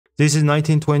This is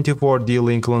 1924D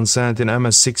Lincoln Cent in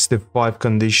MS65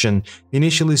 condition,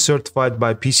 initially certified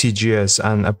by PCGS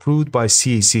and approved by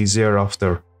CAC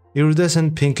thereafter.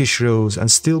 Iridescent pinkish rose and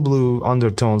steel blue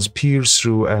undertones pierce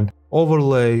through an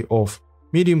overlay of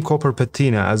medium copper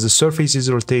patina as the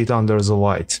surfaces rotate under the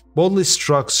light. Boldly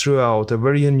struck throughout, a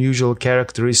very unusual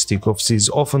characteristic of this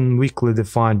often weakly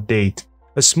defined date.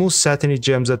 A smooth satiny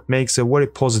gem that makes a very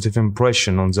positive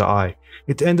impression on the eye.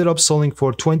 It ended up selling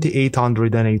for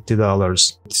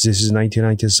 $2,880. This is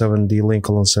 1997D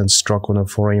Lincoln Cent struck on a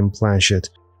 4am planchet,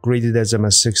 graded as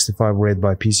MS65 red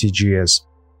by PCGS.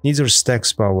 Neither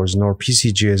Stax Powers nor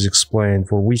PCGS explained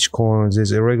for which coin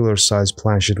this irregular sized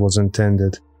planchet was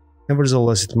intended.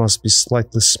 Nevertheless, it must be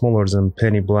slightly smaller than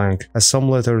penny blank, as some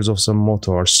letters of the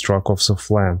motto are struck off the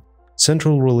flan.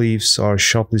 Central reliefs are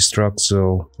sharply struck,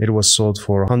 though. It was sold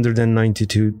for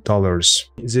 $192.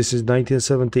 This is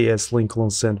 1970S Lincoln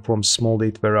Cent from small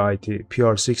date variety,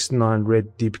 PR69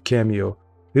 red deep cameo.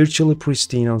 Virtually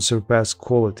pristine, unsurpassed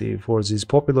quality for this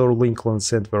popular Lincoln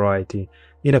Cent variety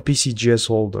in a PCGS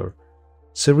holder.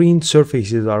 Serene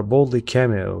surfaces are boldly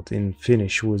cameoed in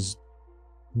finish with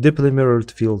deeply mirrored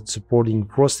field supporting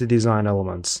frosty design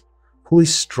elements. Fully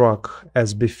struck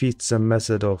as befits a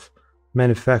method of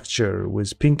manufacture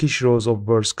with pinkish rose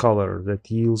obverse color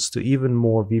that yields to even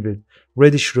more vivid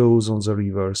reddish rose on the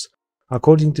reverse.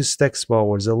 According to Stax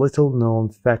Powers, a little known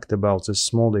fact about the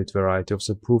small date variety of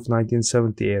the Proof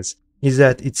 1970S is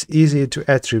that it's easier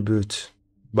to attribute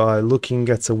by looking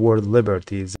at the word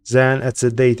Liberty than at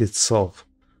the date itself.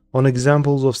 On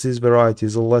examples of these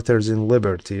varieties, the letters in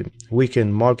Liberty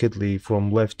weaken markedly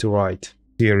from left to right.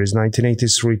 Here is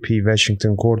 1983P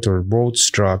Washington Quarter broad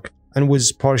struck and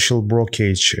with partial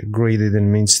brokerage, graded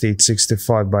in mint state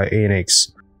 65 by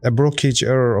ANX. A brokerage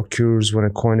error occurs when a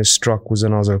coin is struck with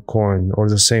another coin, or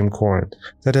the same coin,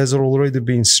 that has already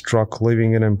been struck,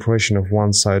 leaving an impression of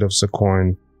one side of the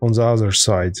coin on the other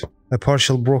side. A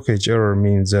partial brokerage error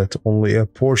means that only a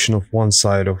portion of one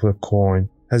side of the coin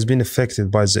has been affected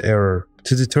by the error.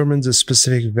 To determine the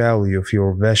specific value of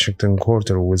your Washington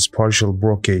Quarter with partial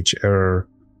brokerage error,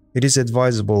 it is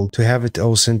advisable to have it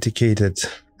authenticated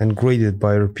and graded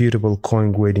by a reputable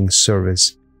coin grading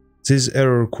service. This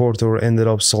error quarter ended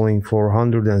up selling for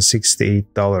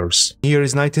 $168. Here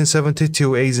is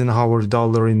 1972 Eisenhower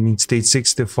dollar in mint state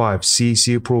 65,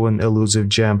 CAC proven elusive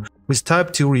gem with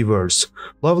type 2 reverse.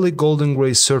 Lovely golden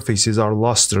gray surfaces are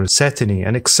luster, satiny,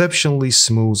 and exceptionally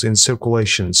smooth in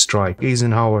circulation. Strike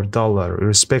Eisenhower dollar,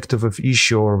 irrespective of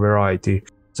issue or variety.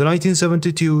 The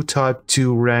 1972 Type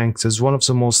 2 ranks as one of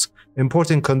the most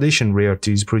important condition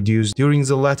rarities produced during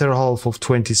the latter half of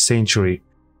 20th century.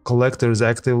 Collectors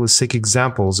actively seek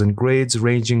examples in grades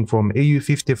ranging from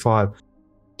AU55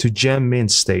 to gem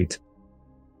mint state.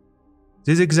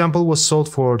 This example was sold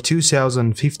for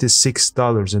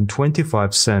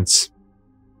 $2,056.25.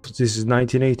 This is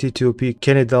 1982p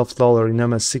Kenny Delft dollar in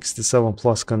MS67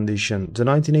 plus condition. The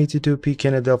 1982p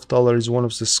Kenny Delft dollar is one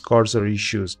of the scarcer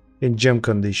issues in gem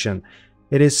condition.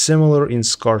 It is similar in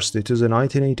scarcity to the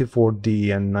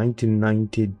 1984D and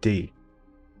 1990D.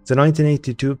 The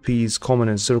 1982p is common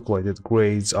in circulated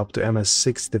grades up to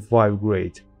MS65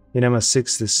 grade. In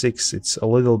MS66 it's a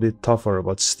little bit tougher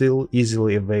but still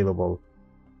easily available,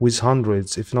 with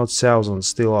hundreds if not thousands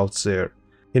still out there.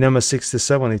 In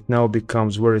MS67 it now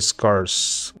becomes very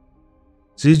scarce.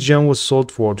 This gem was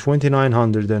sold for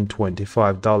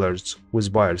 $2,925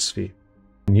 with buyer's fee.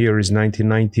 And here is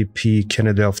 1990p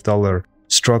Kenny Delft dollar,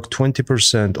 struck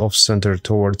 20% off center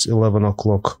towards 11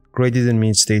 o'clock, graded in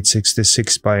mint state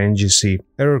 66 by NGC.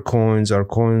 Error coins are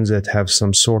coins that have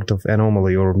some sort of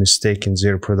anomaly or mistake in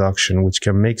their production, which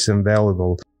can make them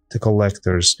valuable to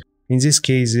collectors. In this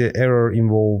case, the error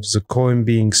involves the coin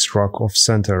being struck off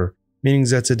center, meaning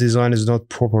that the design is not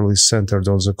properly centered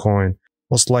on the coin,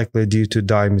 most likely due to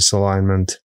die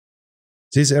misalignment.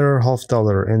 This error half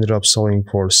dollar ended up selling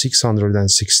for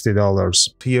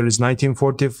 $660. Here is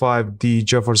 1945 D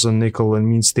Jefferson nickel in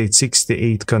mint state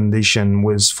 68 condition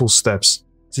with full steps.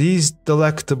 These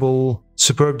delectable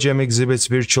superb gem exhibits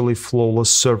virtually flawless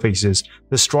surfaces.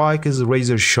 The strike is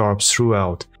razor sharp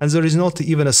throughout, and there is not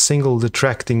even a single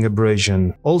detracting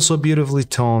abrasion. Also beautifully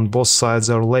toned, both sides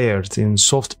are layered in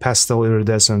soft pastel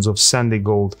iridescence of sandy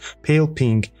gold, pale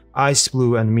pink, ice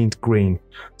blue and mint green.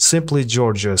 Simply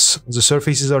gorgeous. The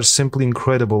surfaces are simply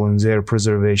incredible in their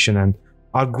preservation and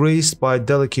are graced by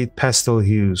delicate pastel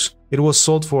hues. It was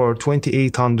sold for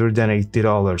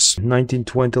 $2,880.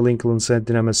 1920 Lincoln Cent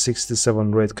in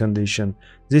MS67 red condition.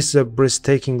 This is a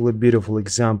breathtakingly beautiful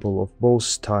example of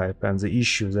both type and the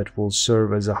issue that will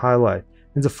serve as a highlight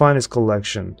in the finest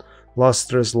collection.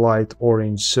 lustrous light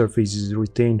orange surfaces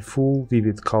retain full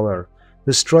vivid color.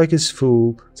 The strike is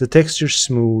full, the texture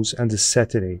smooth and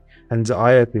satiny, and the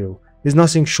eye appeal is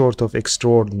nothing short of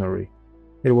extraordinary.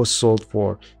 It was sold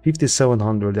for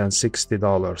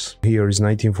 $5,760. Here is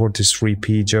 1943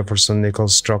 P. Jefferson nickel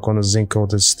struck on a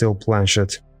zinc-coated steel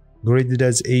planchet. Graded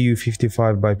as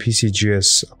AU55 by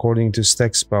PCGS, according to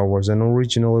Stax Powers, an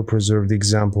originally preserved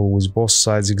example with both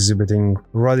sides exhibiting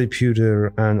ruddy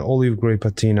pewter and olive grey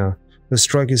patina. The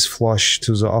strike is flush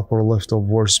to the upper left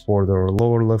obverse border,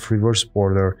 lower left reverse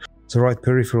border. The right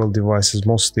peripheral device is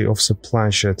mostly off the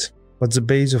planchet, but the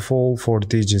base of all 4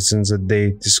 digits in the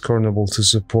date is kernable to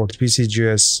support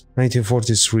PCGS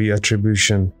 1943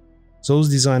 attribution. Those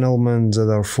design elements that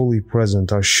are fully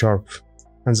present are sharp,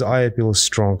 and the eye appeal is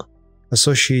strong.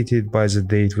 Associated by the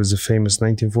date with the famous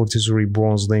 1943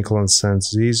 bronze Lincoln cent,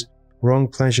 this wrong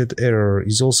planchet error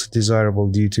is also desirable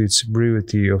due to its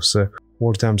brevity of the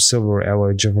wartime silver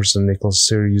alloy Jefferson nickel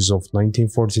series of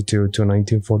 1942 to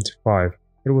 1945.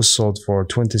 It was sold for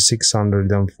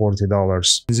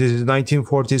 $2,640. This is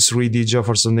 1943 D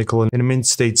Jefferson nickel in mint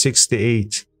state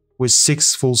 68 with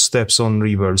 6 full steps on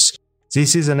reverse.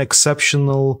 This is an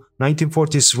exceptional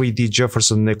 1943 D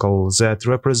Jefferson nickel that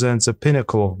represents a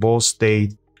pinnacle of both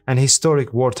date and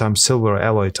historic wartime silver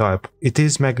alloy type. It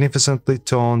is magnificently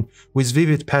toned with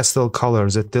vivid pastel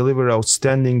colors that deliver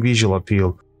outstanding visual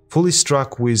appeal, fully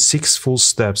struck with 6 full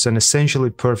steps and essentially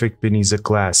perfect beneath the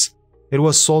glass. It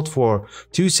was sold for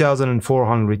 $2,400.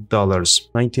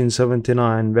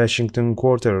 1979 Washington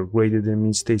quarter, graded in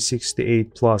mint state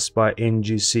 68 plus by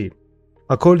NGC.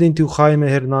 According to Jaime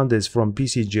Hernandez from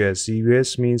PCGS, the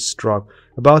US Mint struck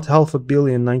about $500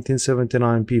 million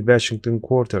 1979 P Washington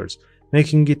quarters,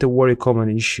 making it a very common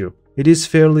issue. It is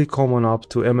fairly common up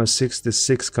to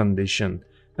MS66 condition.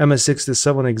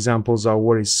 MS67 examples are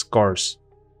very scarce.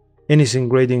 Anything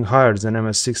grading higher than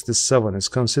MS67 is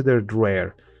considered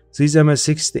rare. This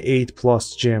MS68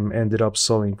 Plus gem ended up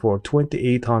selling for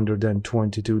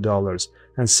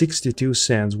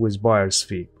 $2,822.62 with buyer's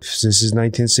fee. This is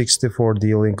 1964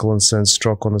 D Lincoln cent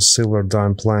struck on a silver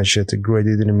dime planchet,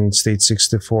 graded in mint state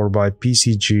 64 by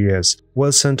PCGS.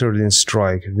 Well centered in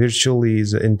strike, virtually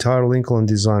the entire Lincoln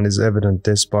design is evident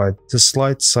despite the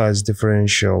slight size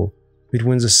differential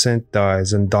between the cent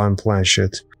dies and dime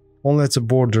planchet. Only at the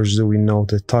borders do we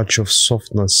note a touch of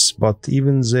softness, but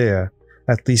even there,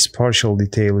 at least partial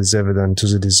detail is evident to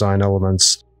the design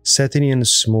elements, satiny and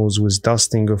smooth with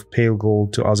dusting of pale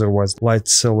gold to otherwise light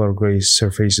silver gray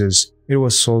surfaces. It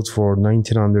was sold for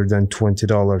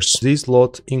 $1,920. This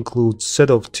lot includes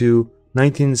set of 2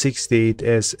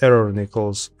 1968S error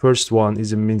nickels. First one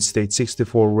is a mint state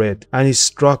 64 red and is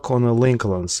struck on a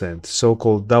Lincoln cent,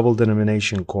 so-called double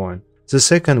denomination coin. The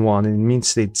second one in mint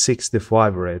state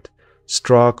 65 red,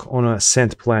 struck on a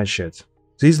cent planchet.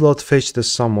 This lot fetched a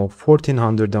sum of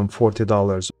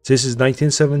 $1,440. This is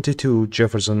 1972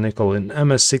 Jefferson nickel in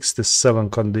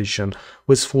MS67 condition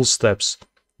with full steps.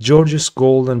 Gorgeous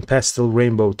gold and pastel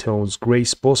rainbow tones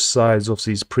grace both sides of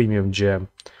this premium gem.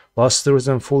 Lustrous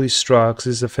and fully struck,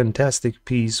 this is a fantastic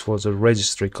piece for the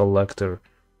registry collector.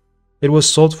 It was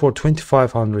sold for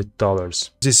 $2,500.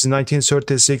 This is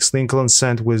 1936 Lincoln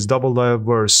cent with double die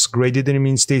obverse, graded in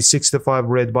mint state 65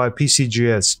 red by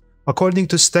PCGS. According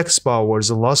to Stax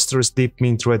Powers, a lustrous deep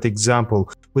mint red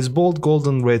example with bold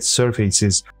golden red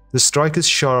surfaces. The strike is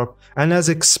sharp, and as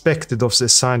expected of the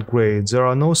assigned grade, there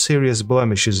are no serious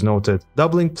blemishes noted.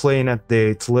 Doubling plain at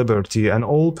date, liberty, and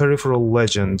all peripheral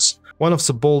legends. One of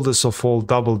the boldest of all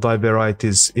double die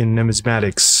varieties in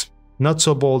numismatics. Not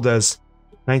so bold as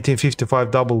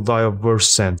 1955 double die obverse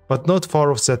cent, but not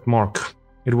far off that mark.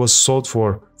 It was sold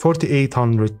for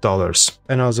 $4,800.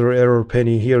 Another error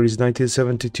penny. Here is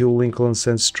 1972 Lincoln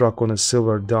cent struck on a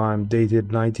silver dime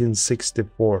dated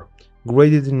 1964,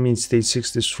 graded in mint state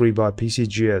 63 by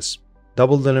PCGS.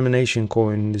 Double denomination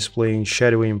coin displaying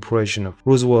shadowy impression of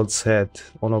Roosevelt's head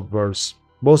on obverse.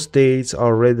 Both dates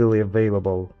are readily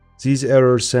available. This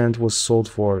error cent was sold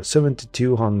for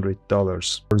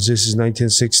 $7,200. This is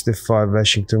 1965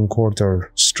 Washington quarter,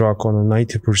 struck on a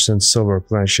 90% silver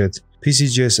planchet.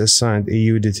 PCGS assigned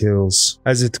AU details,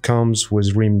 as it comes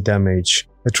with rim damage.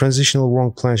 A transitional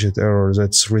wrong planchet error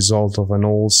that's result of an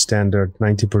old standard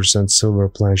 90% silver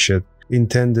planchet,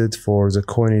 intended for the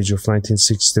coinage of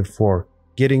 1964,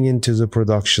 getting into the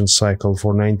production cycle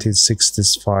for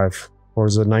 1965. For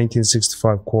the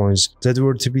 1965 coins that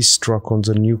were to be struck on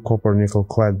the new copper nickel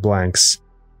clad blanks.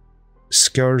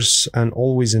 Scarce and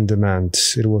always in demand,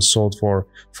 it was sold for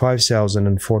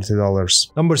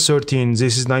 $5,040. Number 13,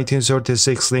 this is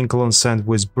 1936 Lincoln cent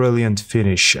with brilliant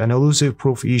finish, an elusive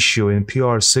proof issue in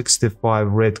PR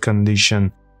 65 red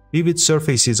condition. Vivid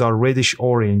surfaces are reddish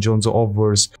orange on the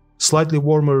obverse, slightly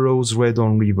warmer rose red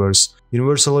on reverse,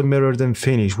 universally mirrored and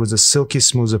finished with a silky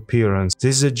smooth appearance.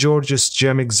 This is a gorgeous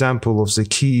gem example of the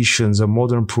key issue in the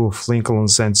modern proof Lincoln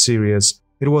Cent series.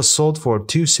 It was sold for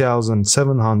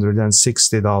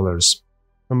 $2,760.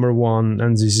 Number 1,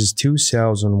 and this is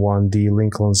 2001 D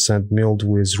Lincoln Cent milled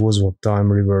with Roosevelt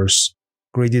dime reverse,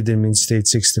 graded in mint state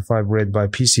 65 red by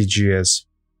PCGS.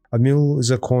 A mill is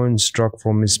a coin struck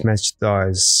from mismatched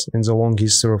dies. In the long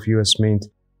history of US Mint,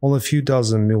 only a few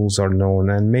dozen mills are known,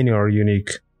 and many are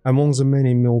unique. Among the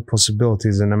many mill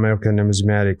possibilities in American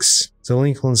numismatics, the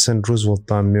Lincoln Cent Roosevelt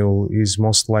dime mill is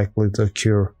most likely to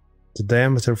occur. The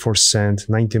diameter for cent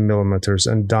 90 mm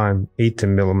and dime 80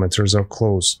 mm are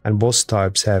close, and both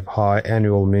types have high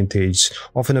annual mintage,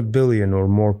 often a billion or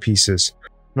more pieces.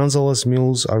 Nonetheless,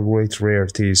 mills are great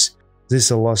rarities.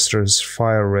 This illustrates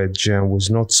fire red gem with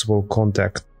noticeable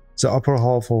contact. The upper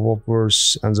half of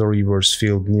obverse and the reverse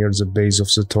field near the base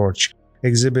of the torch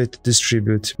exhibit,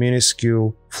 distribute,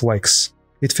 minuscule flex.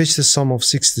 It fetched a sum of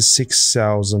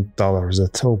 $66,000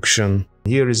 at auction.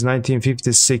 Here is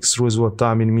 1956 Roosevelt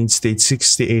dime in mint state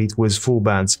 68 with full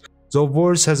bands. The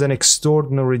obverse has an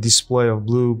extraordinary display of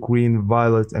blue, green,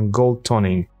 violet, and gold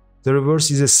toning. The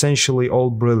reverse is essentially all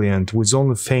brilliant, with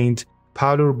only faint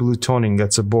powder blue toning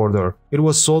at the border. It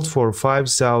was sold for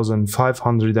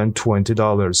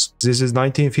 $5,520. This is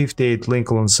 1958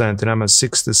 Lincoln Cent in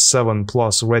MS67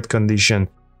 plus red condition.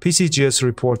 PCGS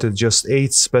reported just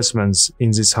 8 specimens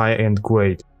in this high-end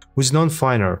grade, with none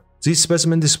finer. This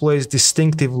specimen displays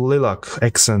distinctive lilac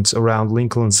accents around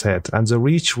Lincoln's head and the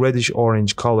rich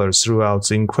reddish-orange colors throughout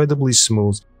the incredibly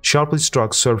smooth, sharply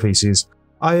struck surfaces.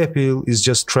 Eye appeal is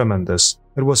just tremendous.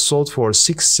 It was sold for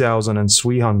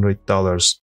 $6,300.